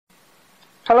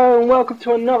and welcome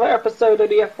to another episode of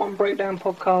the F1 Breakdown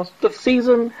podcast. The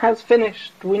season has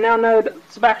finished. We now know that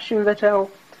Sebastian Vettel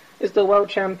is the world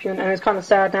champion, and it's kind of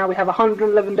sad now. We have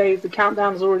 111 days. The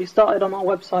countdown has already started on our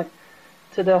website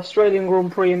to the Australian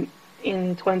Grand Prix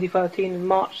in 2013, in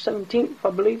March 17th, I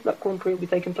believe. That Grand Prix will be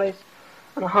taking place.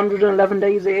 And 111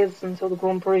 days it is until the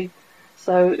Grand Prix,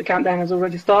 so the countdown has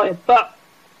already started. But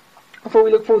before we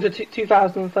look forward to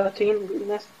 2013,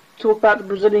 let's talk about the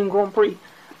Brazilian Grand Prix.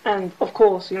 And of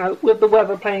course, you know, with the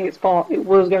weather playing its part, it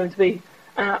was going to be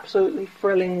an absolutely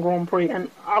thrilling Grand Prix. And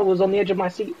I was on the edge of my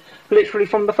seat literally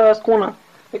from the first corner,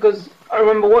 because I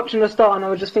remember watching the start and I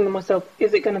was just thinking to myself,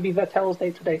 is it going to be Vettel's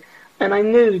day today? And I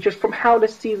knew just from how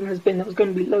this season has been, there was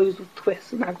going to be loads of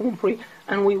twists in that Grand Prix,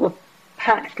 and we were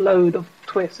packed load of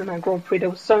twists in that Grand Prix.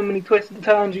 There were so many twists and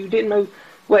turns, you didn't know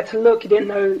where to look, you didn't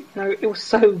know, it was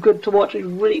so good to watch. It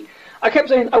was really, I kept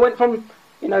saying, I went from,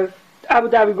 Abu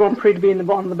Dhabi Grand Prix to being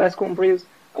one of the best Grand Prix.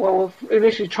 Well,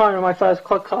 initially China, my first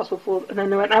podcast before, and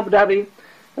then I went Abu Dhabi,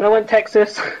 and I went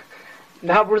Texas,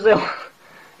 now Brazil.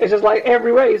 It's just like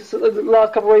every race, the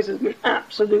last couple of races have been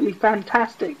absolutely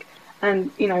fantastic.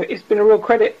 And, it's been a real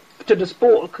credit to the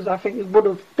sport, because I think it would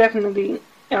have definitely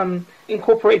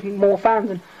incorporated more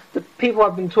fans. And the people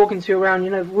I've been talking to around,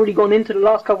 have really gone into the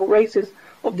last couple of races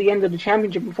of the end of the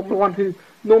championship in Formula 1 who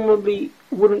normally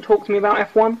wouldn't talk to me about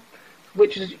F1,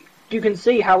 which is, you can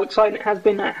see how exciting it has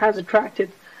been. That has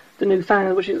attracted the new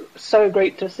fans, which is so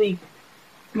great to see.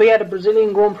 We had a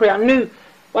Brazilian Grand Prix. I knew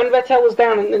when Vettel was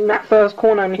down in that first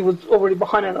corner and he was already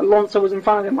behind and Alonso was in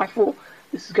front of him, I thought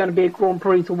this is going to be a Grand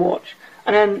Prix to watch.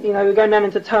 And then, we're going down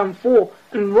into turn 4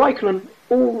 and Raikkonen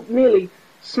all nearly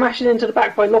smashing into the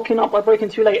back by locking up, by braking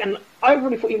too late. And I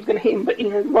really thought he was going to hit him, but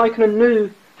Raikkonen knew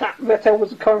that Vettel was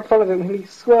the car in front of him and he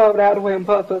swerved out of the way on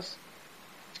purpose.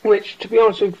 Which, to be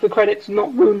honest with you, for credit, to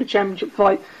not ruin the championship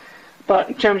fight. But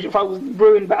the championship fight was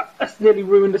ruined nearly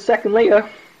ruined a second later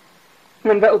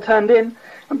when Vettel turned in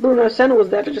and Bruno Senna was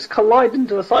there to just collide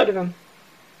into the side of him.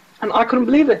 And I couldn't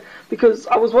believe it, because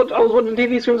I was watching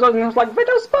TV screens and I was like,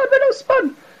 Vettel spun!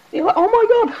 And you're like, oh my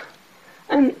god!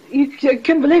 And you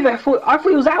couldn't believe it. I thought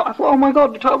he was out. I thought, oh my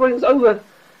god, the title race is over.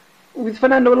 With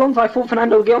Fernando Alonso, I thought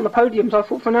Fernando would get on the podium, so I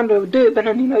thought Fernando would do it, but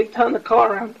then, he turned the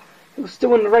car around. He was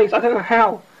still in the race. I don't know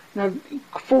how.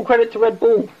 Full credit to Red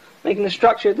Bull, making the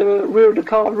structure at the rear of the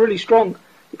car really strong,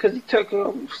 because he took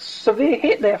a severe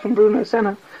hit there from Bruno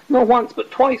Senna. Not once, but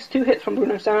twice, 2 hits from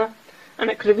Bruno Senna, and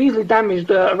it could have easily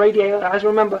damaged a radiator. As I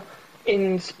remember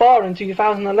in Spa in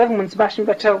 2011 when Sebastian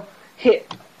Vettel hit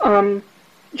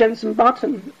Jenson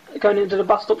Button going into the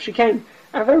bus stop chicane,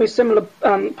 a very similar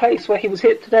place where he was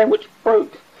hit today, which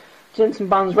broke Jenson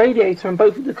Button's radiator, and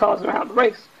both of the cars are out of the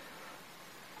race.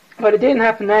 But it didn't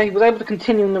happen there. He was able to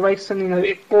continue in the race, and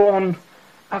it brought on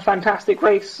a fantastic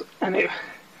race. And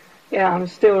I'm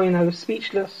still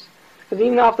speechless, because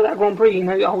even after that Grand Prix,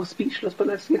 I was speechless. But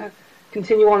let's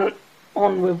continue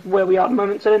on with where we are at the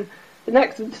moment. So then the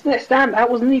next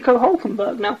standout was Nico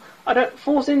Hulkenberg. Now,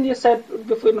 Force India said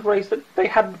before the race that they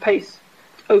had the pace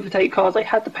to overtake cars. They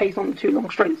had the pace on the 2 long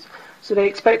straights, so they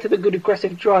expected a good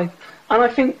aggressive drive. And I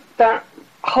think that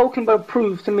Hulkenberg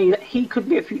proved to me that he could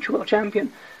be a future world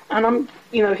champion. And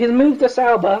his move to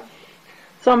Sauber,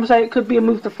 some say it could be a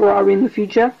move to Ferrari in the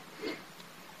future.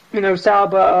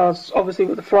 Sauber obviously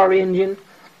with the Ferrari engine,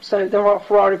 so there are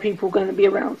Ferrari people going to be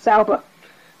around Sauber.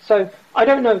 So I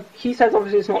don't know. He says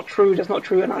obviously it's not true. That's not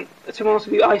true, and to be honest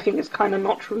with you, I think it's kind of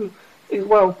not true as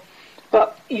well.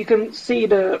 But you can see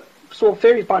the sort of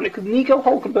theories behind it, because Nico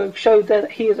Hulkenberg showed there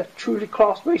that he is a truly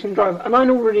class racing driver, and I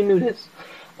already knew this.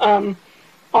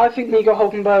 I think Nico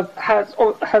Hulkenberg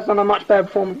has done a much better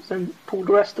performance than Paul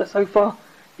di Resta so far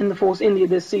in the Force India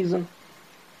this season.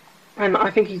 And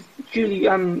I think he's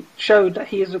duly showed that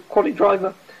he is a quality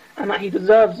driver and that he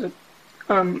deserves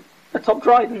a top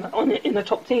drive in the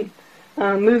top team.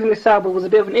 Moving with Sauber was a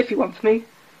bit of an iffy one for me,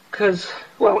 because,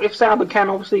 if Sauber can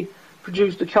obviously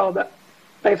produce the car that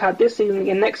they've had this season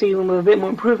again next season with a bit more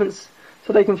improvements,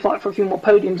 so they can fight for a few more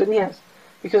podiums, and yes,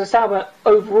 because Sauber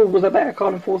overall was a better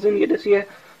car than Force India this year,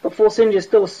 but Force India is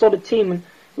still a solid team, and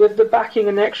with the backing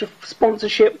and the extra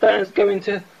sponsorship that is going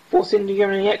to Force India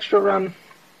and the extra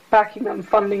backing and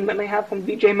funding that they have from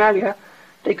Vijay Mallya,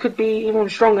 they could be even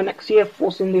stronger next year for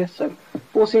Force India. So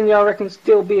Force India, I reckon,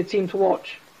 still be a team to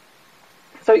watch.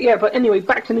 So yeah, but anyway,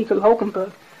 back to Nico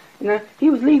Hulkenberg.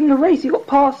 He was leading the race. He got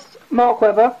past Mark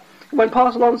Webber, went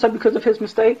past Alonso because of his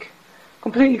mistake,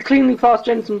 completely cleanly past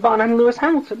Jenson Button and Lewis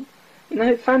Hamilton.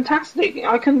 Fantastic.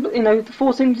 The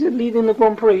Force India leading the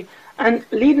Grand Prix and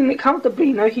leading it comfortably.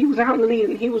 He was out in the lead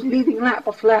and he was leading lap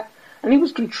after lap, and he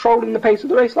was controlling the pace of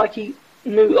the race like he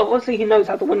knew. Obviously, he knows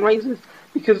how to win races,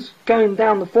 because going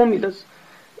down the formulas,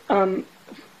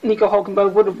 Nico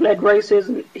Hulkenberg would have led races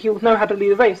and he would know how to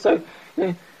lead a race. So, you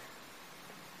know,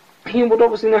 he would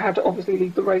obviously know how to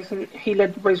lead the race, and he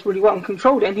led the race really well and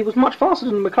controlled it, and he was much faster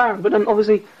than McLaren. But then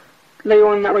obviously later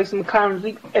on in that race, the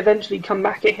McLaren eventually come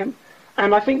back at him,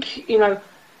 and I think, you know,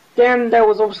 then there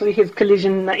was obviously his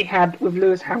collision that he had with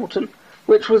Lewis Hamilton,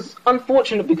 which was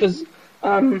unfortunate because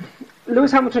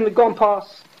Lewis Hamilton had gone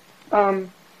past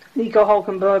Nico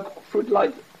Hulkenberg through the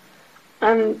light,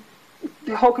 and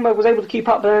Hulkenberg was able to keep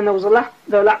up. But then there was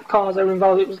the lap cars that were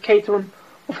involved. It was Caterham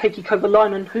of Heikki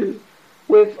Kovalainen who,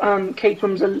 with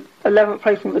Caterham's 11th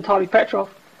place from Vitaly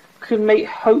Petrov, could make,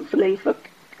 hopefully, for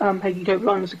Heikki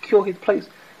Kovalainen secure his place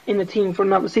in the team for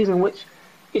another season, which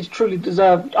is truly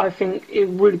deserved. I think it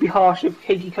would really be harsh if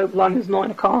Heikki Kovalainen is not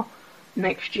in a car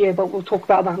next year, but we'll talk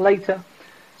about that later.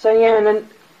 So yeah, and then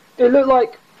it looked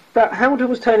like that Hamilton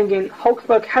was turning in,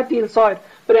 Hulkenberg had the inside,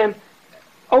 but then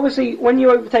obviously when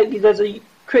you overtake, there's a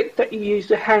trick that you use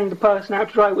to hang the person out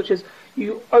to dry, which is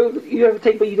you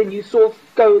overtake, but then you sort of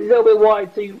go a little bit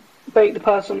wide, so you make the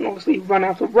person obviously run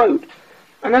out of road.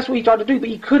 And that's what he tried to do, but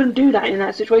he couldn't do that in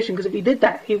that situation, because if he did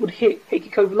that, he would hit Heikki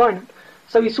Kovalainen.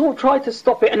 So he sort of tried to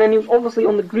stop it, and then he was obviously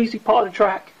on the greasy part of the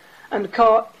track, and the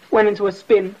car went into a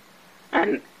spin,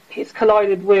 and it's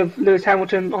collided with Lewis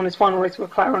Hamilton on his final race with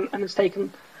McLaren, and has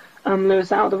taken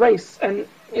Lewis out of the race. And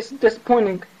it's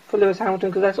disappointing for Lewis Hamilton,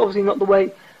 because that's obviously not the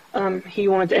way he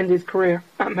wanted to end his career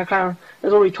at McLaren.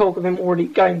 There's already talk of him already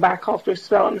going back after his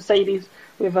spell at Mercedes,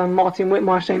 with Martin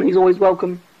Whitmarsh saying that he's always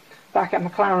welcome back at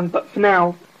McLaren. But for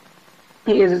now,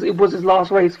 it was his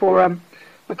last race for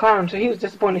McLaren, so he was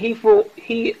disappointed. He thought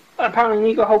apparently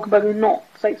Nico Hulkenberg did not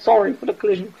say sorry for the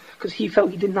collision, because he felt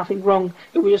he did nothing wrong.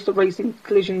 It was just a racing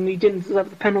collision and he didn't deserve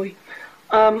the penalty.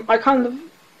 I kind of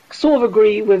sort of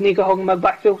agree with Nico Hulkenberg,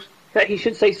 but I feel that he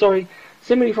should say sorry,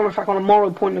 simply from a fact on a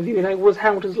moral point of view. You know, it was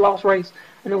Hamilton's last race,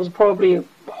 and it was probably a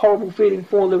horrible feeling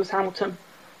for Lewis Hamilton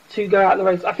to go out of the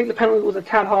race. I think the penalty was a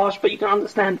tad harsh, but you can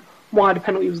understand why the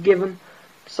penalty was given.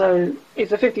 So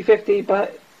it's a 50-50,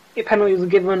 but if penalty was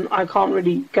given, I can't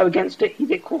really go against it. He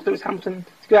did cause Lewis Hamilton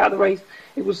to go out of the race.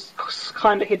 It was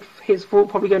kind of his fault,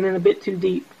 probably going in a bit too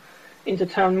deep into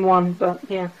turn one. But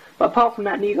yeah, but apart from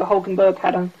that, Nico Hulkenberg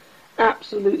had an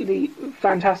absolutely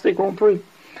fantastic Grand Prix.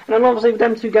 And then obviously with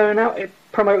them two going out, it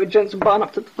promoted Jenson Button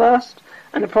up to first,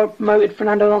 and it promoted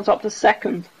Fernando Alonso up to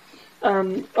second,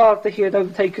 after he had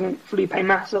overtaken Felipe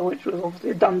Massa, which was obviously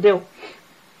a done deal.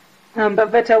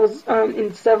 But Vettel was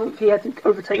in seventh. He had to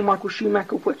overtake Michael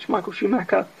Schumacher, which Michael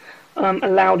Schumacher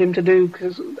allowed him to do,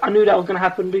 because I knew that was going to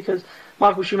happen, because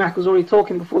Michael Schumacher was already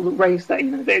talking before the race that,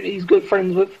 you know, that he's good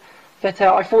friends with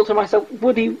Vettel. I thought to myself,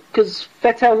 would he? Because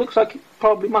Vettel looks like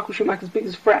probably Michael Schumacher's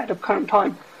biggest threat at the current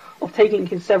time of taking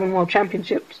his 7 world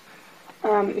championships.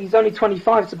 He's only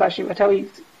 25, Sebastian Vettel. He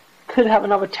could have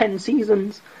another 10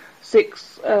 seasons,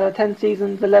 10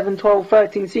 seasons, 11, 12,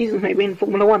 13 seasons maybe in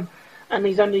Formula 1. And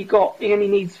he only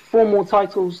needs 4 more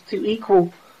titles to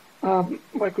equal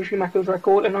Michael Schumacher's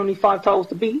record, and only 5 titles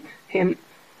to beat him.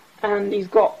 And he's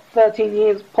got 13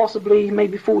 years, possibly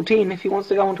maybe 14 if he wants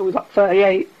to go until he's like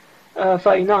 38,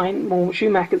 39, more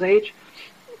Schumacher's age,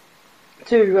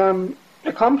 to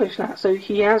accomplish that. So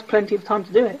he has plenty of time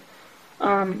to do it.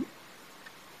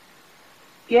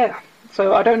 Yeah,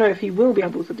 so I don't know if he will be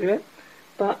able to do it,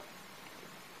 but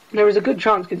there is a good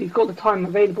chance, because he's got the time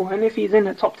available, and if he's in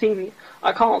a top team,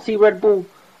 I can't see Red Bull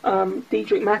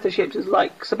Dietrich Mateschitz is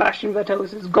like Sebastian Vettel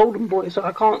is his golden boy, so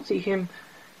I can't see him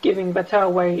giving Vettel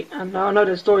away. And I know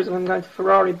there's stories of him going to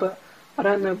Ferrari, but I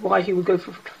don't know why he would go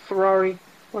for Ferrari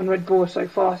when Red Bull is so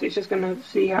fast. It's just going to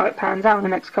see how it pans out in the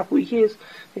next couple of years,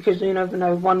 because you never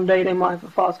know, one day they might have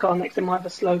a fast car, next they might have a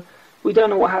slow. We don't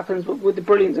know what happens, but with the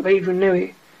brilliance of Adrian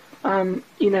Newey,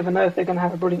 you never know if they're going to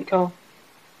have a brilliant car.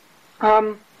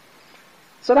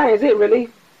 So that is it, really.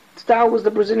 That was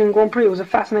the Brazilian Grand Prix. It was a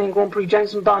fascinating Grand Prix.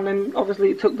 Jenson Button, and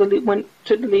obviously took the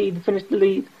lead, finished the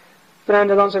lead.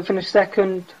 Fernando Alonso finished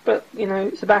second, but you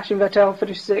know, Sebastian Vettel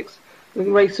finished sixth. The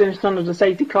race finished under the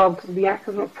safety car because of the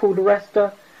accident of Paul di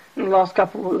Resta in the last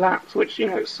couple of laps, which, you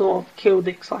know, sort of killed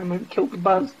the excitement, killed the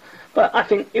buzz. But I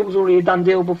think it was already a done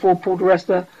deal before Paul di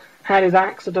Resta had his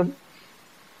accident.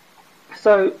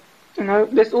 So, you know,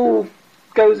 this all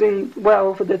goes in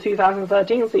well for the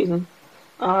 2013 season.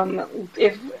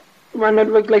 If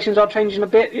regulations are changing a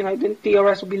bit, you know, the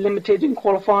DRS will be limited in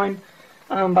qualifying,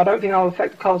 but I don't think that will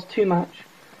affect the cars too much.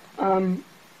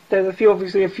 There's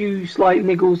obviously a few slight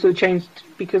niggles that have changed,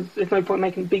 because there's no point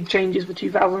making big changes for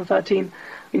 2013.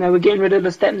 You know, we're getting rid of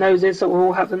the step noses, so we'll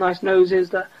all have the nice noses,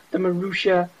 the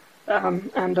Marussia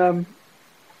and the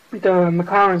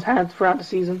McLaren's had throughout the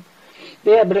season.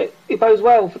 Yeah, but it bodes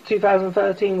well for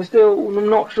 2013. We're still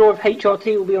not sure if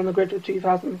HRT will be on the grid for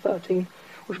 2013,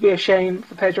 which would be a shame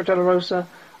for Pedro de la Rosa.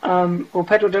 Well,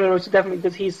 Pedro de la Rosa definitely,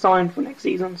 because he's signed for next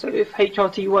season. So if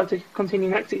HRT were to continue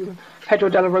next season, Pedro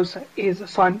de la Rosa is a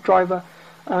signed driver.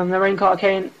 The rain car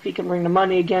Kane, if he can bring the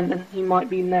money again, then he might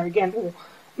be in there again, or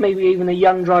maybe even a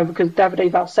young driver, because Davide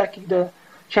Valsecchi, the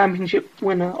championship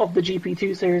winner of the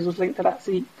GP2 series, was linked to that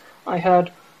seat, I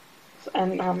heard.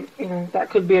 And that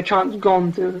could be a chance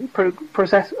gone to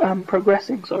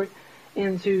progressing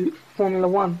into Formula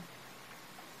One.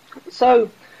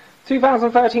 So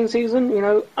 2013 season,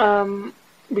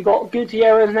 we got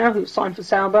Gutierrez now, who's signed for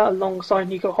Sauber alongside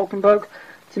Nico Hulkenberg.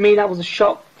 To me, that was a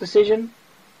shock decision.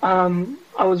 I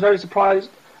was very surprised,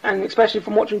 and especially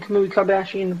from watching Kamui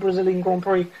Kobayashi in the Brazilian Grand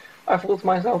Prix, I thought to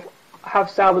myself,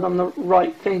 have Sauber done the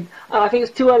right thing? And I think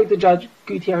it's too early to judge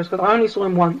Gutierrez, because I only saw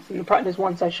him once in the practice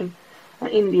one session in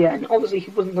India, and obviously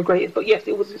he wasn't the greatest, but yes,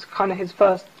 it was kind of his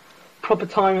first proper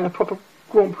time in a proper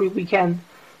Grand Prix weekend.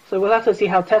 So we'll have to see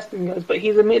how testing goes, but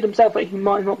he's admitted himself that he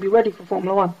might not be ready for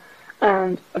Formula One.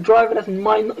 And a driver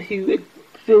who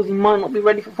feels he might not be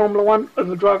ready for Formula One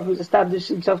over a driver who's established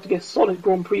himself to be a solid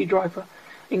Grand Prix driver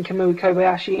in Kamui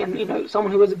Kobayashi, and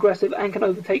someone who is aggressive and can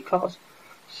overtake cars.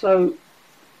 So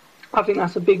I think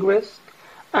that's a big risk.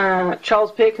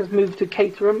 Charles Pic has moved to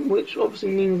Caterham, which obviously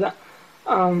means that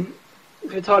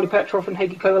Vitaly Petrov and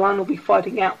Heikki Kovalainen will be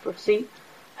fighting out for a seat.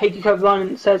 Heikki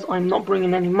Kovalainen says, "I'm not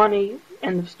bringing any money."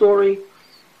 End of story.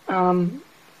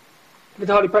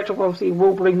 Vitaly Petrov obviously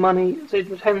will bring money, so it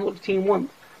depends what the team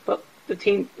wants. But the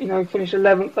team, finished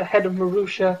 11th ahead of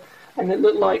Marussia, and it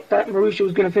looked like that Marussia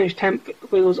was going to finish 10th.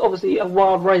 But it was obviously a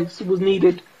wild race was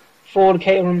needed for the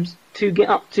Caterhams to get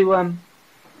up to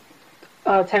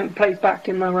 10th place back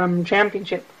in the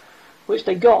championship, which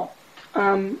they got.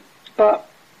 But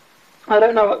I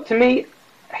don't know. To me,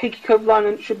 Heikki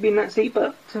Kovalainen should be in that seat,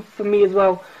 but for me as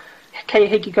well,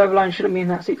 Heikki Kovalainen shouldn't be in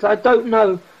that seat, because I don't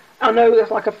know. I know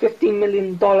there's like a $15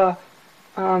 million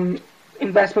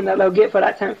investment that they'll get for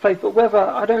that 10th place, but whether,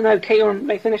 I don't know, Caterham,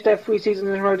 they finished their 3 seasons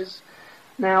in a row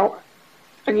now,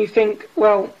 and you think,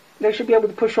 well, they should be able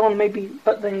to push on maybe,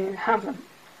 but they haven't.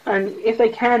 And if they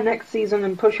can next season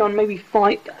and push on, maybe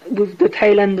fight with the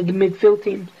tail end of the midfield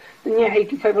teams, then yeah,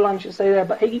 Heikki Kovalainen should stay there.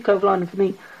 But Heikki Kovalainen, for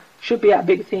me, should be at a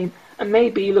big team, and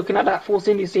maybe looking at that Force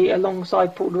India seat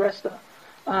alongside Paul di Resta.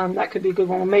 That could be a good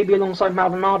one, or maybe alongside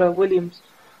Maldonado, Williams.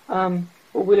 Or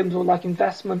Williams will like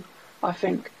investment, I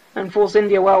think. And Force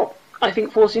India, well, I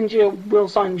think Force India will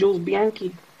sign Jules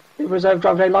Bianchi, the reserve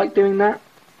driver. They like doing that.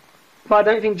 But I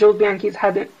don't think Jules Bianchi's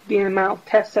had the amount of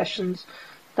test sessions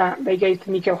that they gave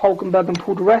to Nico Hulkenberg and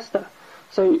Paul di Resta.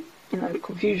 So,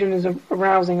 confusion is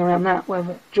arousing around that,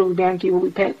 whether Jules Bianchi will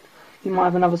be picked. He might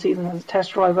have another season as a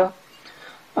test driver.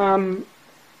 So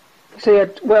yeah,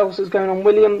 what else is going on?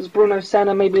 Williams, Bruno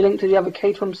Senna may be linked to the other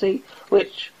Caterham seat,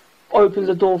 which opens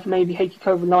the door for maybe Heikki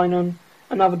Kovalainen,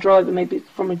 another driver maybe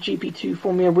from a GP2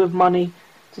 Formula with money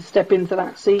to step into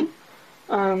that seat.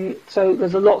 So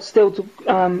there's a lot still to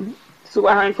sort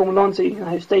out in Formula 1,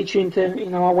 so stay tuned to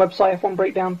our website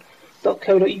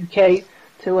f1breakdown.co.uk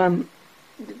to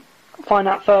find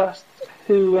out first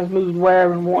who has moved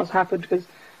where and what has happened, because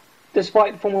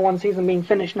despite the Formula 1 season being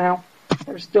finished now,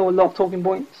 there's still a lot of talking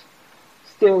points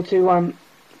still to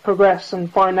progress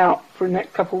and find out for the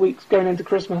next couple of weeks going into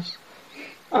Christmas.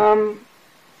 But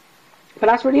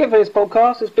that's really it for this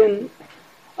podcast.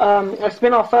 It's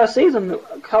been our first season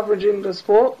coverage in the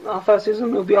sport. Our first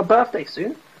season will be our birthday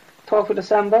soon. 12th of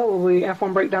December will be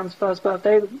F1 Breakdown's first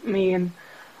birthday. Me and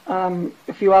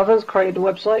a few others created a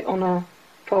website on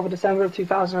 12th of December of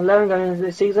 2011 going into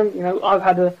this season. I've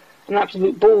had an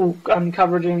absolute ball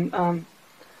covering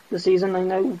the season.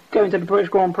 Going to the British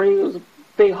Grand Prix, it was a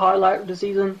big highlight of the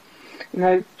season.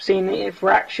 Seeing it for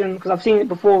action, because I've seen it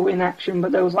before in action,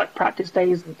 but there was like practice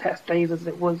days and test days as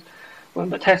it was,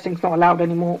 but testing's not allowed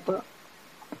anymore. But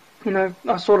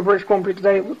I saw the British Grand Prix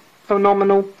today. It was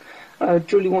phenomenal.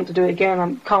 Truly want to do it again.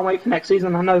 I can't wait for next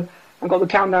season. I know I've got the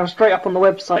countdown straight up on the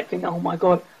website, thinking, oh my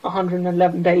god,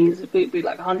 111 days. It'd be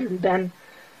like 110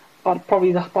 by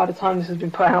the time this has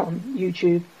been put out on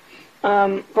YouTube.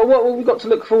 But what have we got to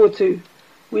look forward to?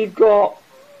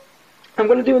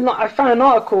 I found an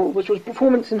article which was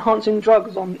performance enhancing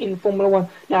drugs in Formula 1.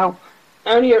 Now,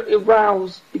 only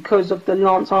aroused because of the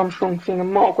Lance Armstrong thing,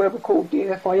 and Mark Webber called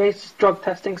the FIA's drug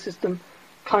testing system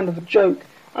kind of a joke.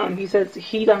 He says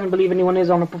he doesn't believe anyone is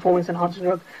on a performance enhancing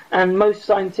drug, and most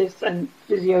scientists and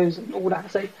physios and all that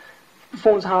say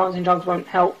performance enhancing drugs won't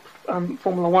help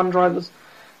Formula 1 drivers,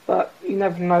 but you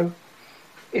never know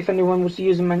if anyone was to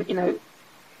use them. And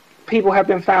people have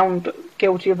been found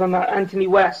guilty of them. Anthony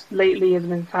West lately has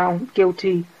been found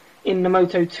guilty in the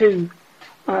Moto2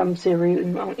 series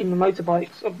in the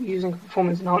motorbikes of using a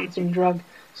performance-enhancing drug.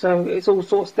 So it's all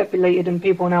sort of stipulated, and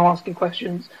people are now asking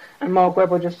questions. And Mark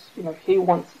Webber just, he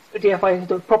wants the DFI to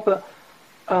do a proper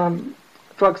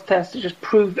drugs test to just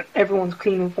prove that everyone's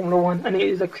clean in Formula One, and it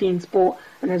is a clean sport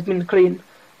and has been clean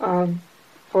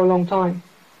for a long time.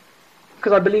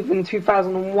 Because I believe in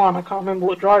 2001, I can't remember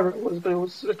what driver it was, but it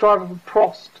was a driver of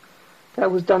Prost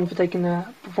that was done for taking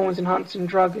a performance-enhancing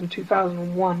drug in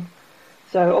 2001.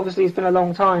 So obviously it's been a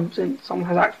long time since someone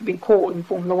has actually been caught in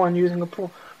Formula One using a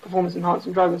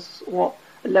performance-enhancing drug. It's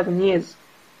 11 years.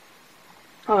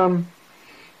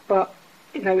 But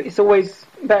it's always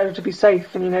better to be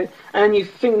safe, and and you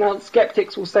think that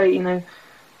skeptics will say,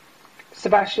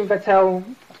 Sebastian Vettel,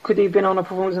 could he have been on a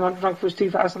performance-enhancing drug for his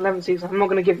 2011 season? I'm not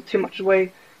going to give it too much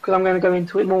away because I'm going to go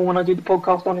into it more when I do the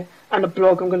podcast on it and a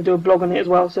blog. I'm going to do a blog on it as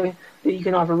well, so that you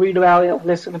can either read about it or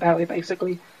listen about it,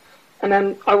 basically. And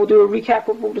then I will do a recap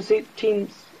of all the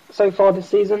teams so far this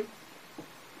season.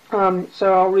 So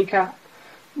I'll recap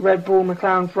Red Bull,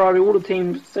 McLaren, Ferrari, all the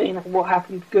teams, saying what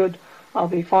happened good. I'll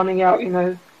be finding out, in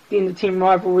the team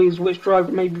rivalries, which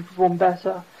driver maybe performed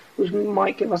better, which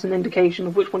might give us an indication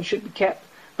of which one should be kept,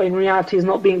 but in reality is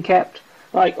not being kept.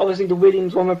 Like, obviously the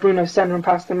Williams one with Bruno Senna and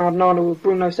Pastor Maldonado, with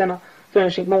Bruno Senna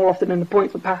finishing more often than the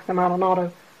points for Pastor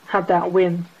Maldonado, had that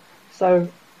win. So,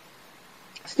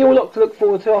 still a lot to look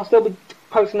forward to. I'll still be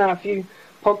posting out a few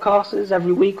podcasts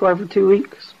every week or every 2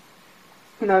 weeks,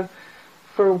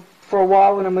 for a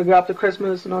while, and then we'll go up to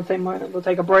Christmas, and we'll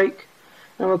take a break,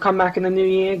 and we'll come back in the new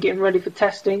year, getting ready for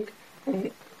testing,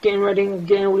 and getting all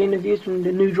the interviews from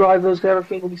the new drivers, because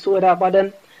everything will be sorted out by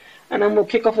then. And then we'll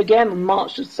kick off again on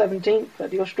March the 17th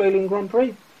at the Australian Grand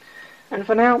Prix. And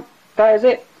for now, that is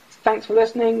it. Thanks for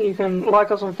listening. You can like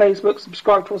us on Facebook,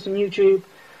 subscribe to us on YouTube,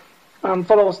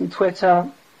 follow us on Twitter.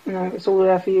 It's all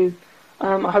there for you.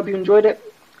 I hope you enjoyed it,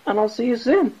 and I'll see you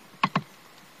soon.